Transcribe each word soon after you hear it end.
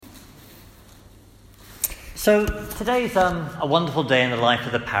So today's a wonderful day in the life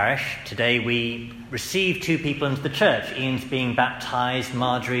of the parish. Today we receive two people into the church. Ian's being baptised,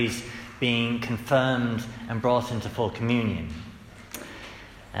 Marjorie's being confirmed and brought into full communion.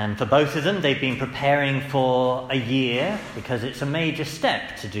 And for both of them, they've been preparing for a year because it's a major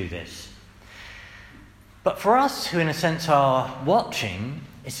step to do this. But for us who in a sense are watching,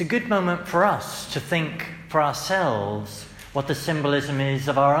 it's a good moment for us to think for ourselves what the symbolism is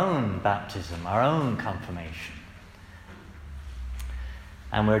of our own baptism, our own confirmation.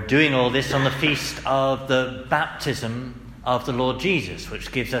 And we're doing all this on the feast of the baptism of the Lord Jesus,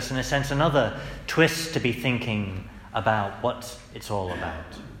 which gives us, in a sense, another twist to be thinking about what it's all about.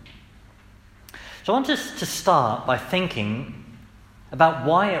 So I want us to start by thinking about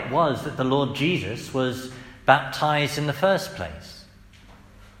why it was that the Lord Jesus was baptized in the first place.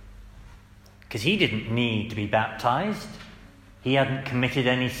 Because he didn't need to be baptized. He hadn't committed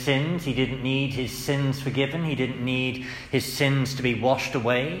any sins. He didn't need his sins forgiven. He didn't need his sins to be washed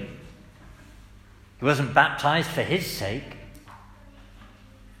away. He wasn't baptized for his sake.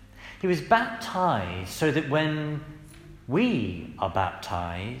 He was baptized so that when we are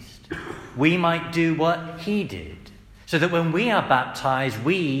baptized, we might do what he did. So that when we are baptized,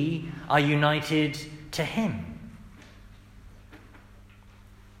 we are united to him.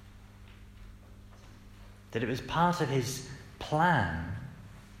 That it was part of his plan.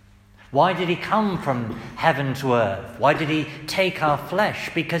 Why did he come from heaven to earth? Why did he take our flesh?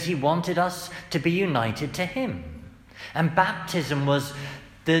 Because he wanted us to be united to him. And baptism was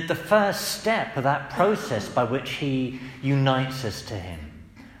the first step of that process by which he unites us to him.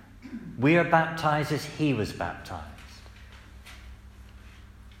 We are baptized as he was baptized.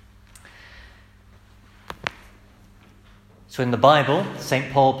 So in the Bible,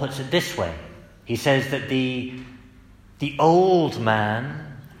 St. Paul puts it this way. He says that the old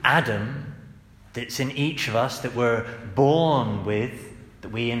man, Adam, that's in each of us, that we're born with,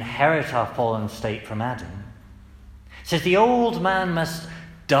 that we inherit our fallen state from Adam, says the old man must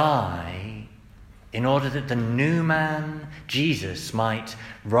die in order that the new man, Jesus, might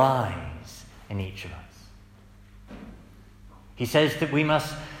rise in each of us. He says that we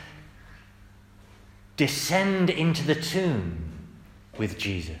must descend into the tomb with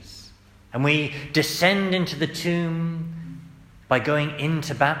Jesus. And we descend into the tomb by going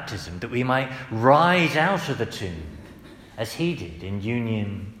into baptism, that we might rise out of the tomb as he did in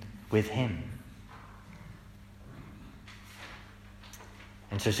union with him.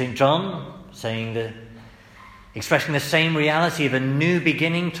 And so St. John, expressing the same reality of a new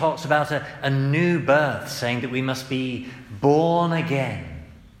beginning, talks about a new birth, saying that we must be born again,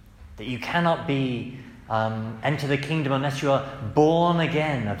 that you cannot be enter the kingdom unless you are born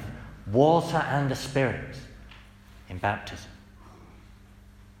again of water and the Spirit in baptism.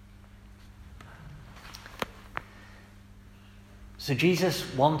 So Jesus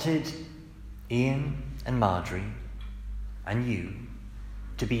wanted Ian and Marjorie and you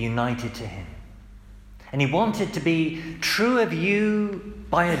to be united to him. And he wanted to be true of you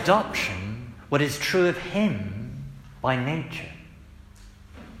by adoption, what is true of him by nature.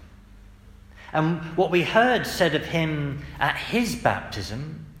 And what we heard said of him at his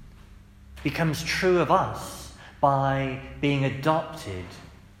baptism becomes true of us by being adopted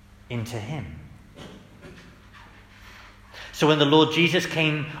into him. So when the Lord Jesus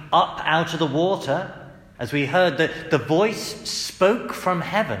came up out of the water, as we heard, the voice spoke from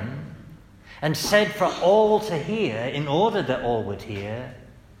heaven and said for all to hear, in order that all would hear,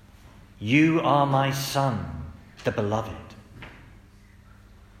 "You are my Son, the beloved."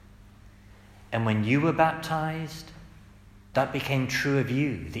 And when you were baptized, that became true of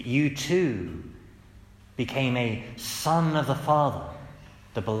you, that you too became a son of the Father,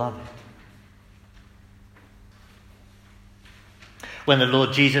 the beloved. When the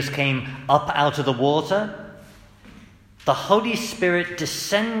Lord Jesus came up out of the water, the Holy Spirit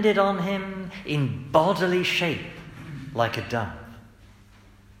descended on him in bodily shape like a dove.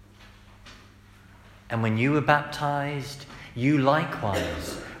 And when you were baptized, you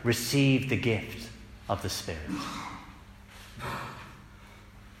likewise received the gift of the Spirit.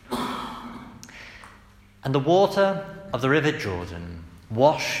 And the water of the River Jordan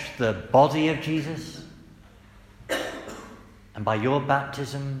washed the body of Jesus. And by your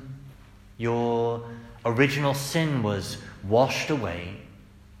baptism, your original sin was washed away.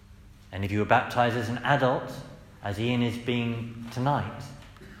 And if you were baptized as an adult, as Ian is being tonight,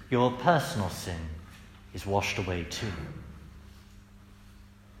 your personal sin is washed away too.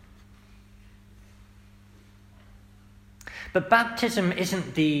 But baptism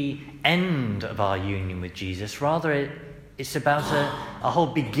isn't the end of our union with Jesus. Rather, it's about a whole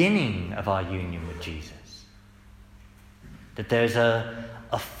beginning of our union with Jesus. that there's a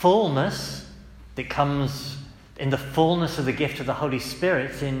fullness that comes in the fullness of the gift of the Holy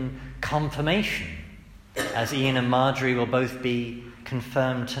Spirit in confirmation, as Ian and Marjorie will both be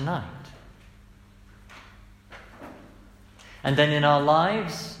confirmed tonight. And then in our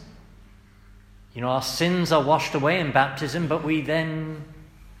lives, our sins are washed away in baptism, but we then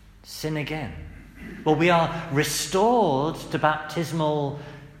sin again. Well, we are restored to baptismal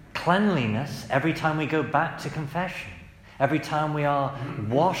cleanliness every time we go back to confession, every time we are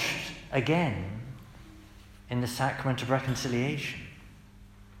washed again in the sacrament of reconciliation.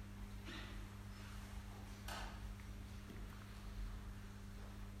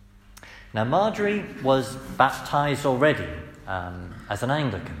 Now, Marjorie was baptized already as an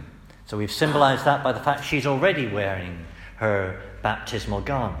Anglican. So we've symbolized that by the fact she's already wearing her baptismal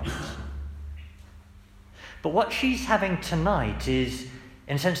garment. But what she's having tonight is,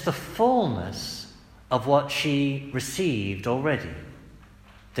 in a sense, the fullness of what she received already.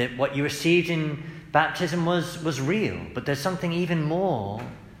 That what you received in baptism was real, but there's something even more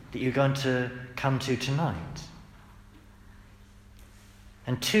that you're going to come to tonight.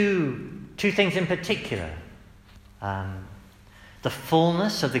 And two things in particular. The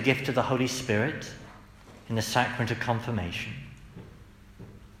fullness of the gift of the Holy Spirit in the sacrament of confirmation.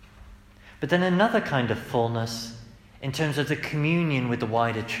 But then another kind of fullness in terms of the communion with the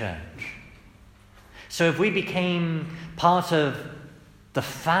wider church. So if we became part of the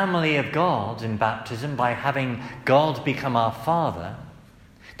family of God in baptism by having God become our Father,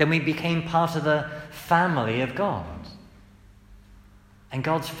 then we became part of the family of God. And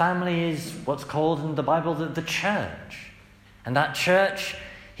God's family is what's called in the Bible the church. And that church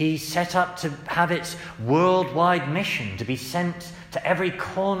he set up to have its worldwide mission, to be sent to every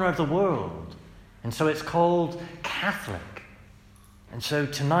corner of the world. And so it's called Catholic. And so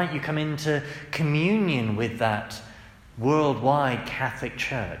tonight you come into communion with that worldwide Catholic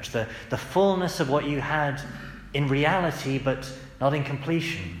Church, the fullness of what you had in reality but not in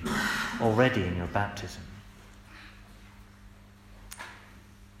completion already in your baptism.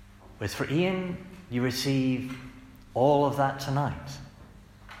 Whereas for Ian, you receive all of that tonight.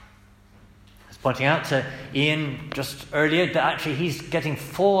 I was pointing out to Ian just earlier that actually he's getting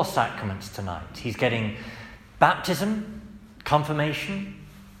 4 sacraments tonight. He's getting baptism, confirmation,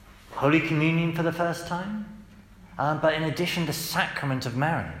 Holy Communion for the first time, but in addition the sacrament of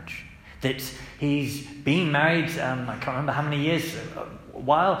marriage. That he's been married, I can't remember how many years, a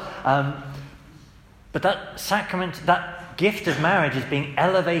while, but that sacrament, that gift of marriage is being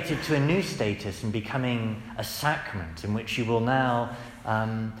elevated to a new status and becoming a sacrament in which you will now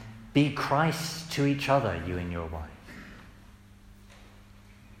be Christ to each other, you and your wife.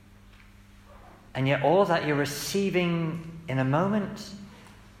 And yet all of that you're receiving in a moment,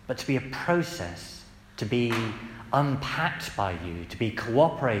 but to be a process, to be unpacked by you, to be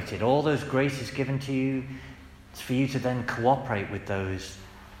cooperated. All those graces given to you, it's for you to then cooperate with those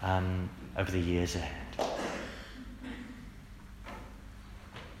over the years ahead.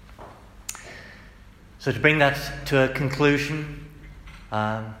 So to bring that to a conclusion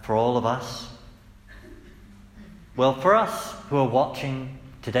for all of us, well, for us who are watching,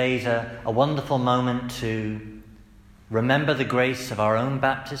 today's a wonderful moment to remember the grace of our own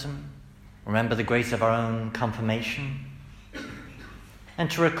baptism, remember the grace of our own confirmation,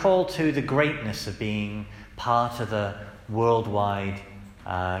 and to recall too the greatness of being part of the worldwide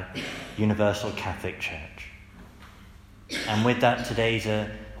universal Catholic Church. And with that, today's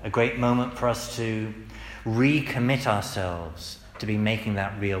a great moment for us to recommit ourselves to be making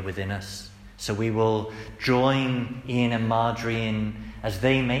that real within us. So we will join Ian and Marjorie in, as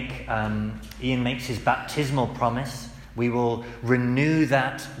they make, Ian makes his baptismal promise, we will renew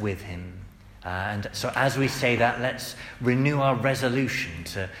that with him. And so as we say that, let's renew our resolution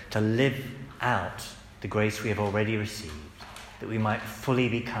to live out the grace we have already received, that we might fully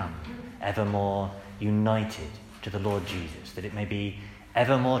become ever more united to the Lord Jesus, that it may be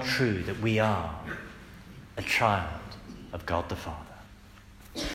ever more true that we are a child of God the Father.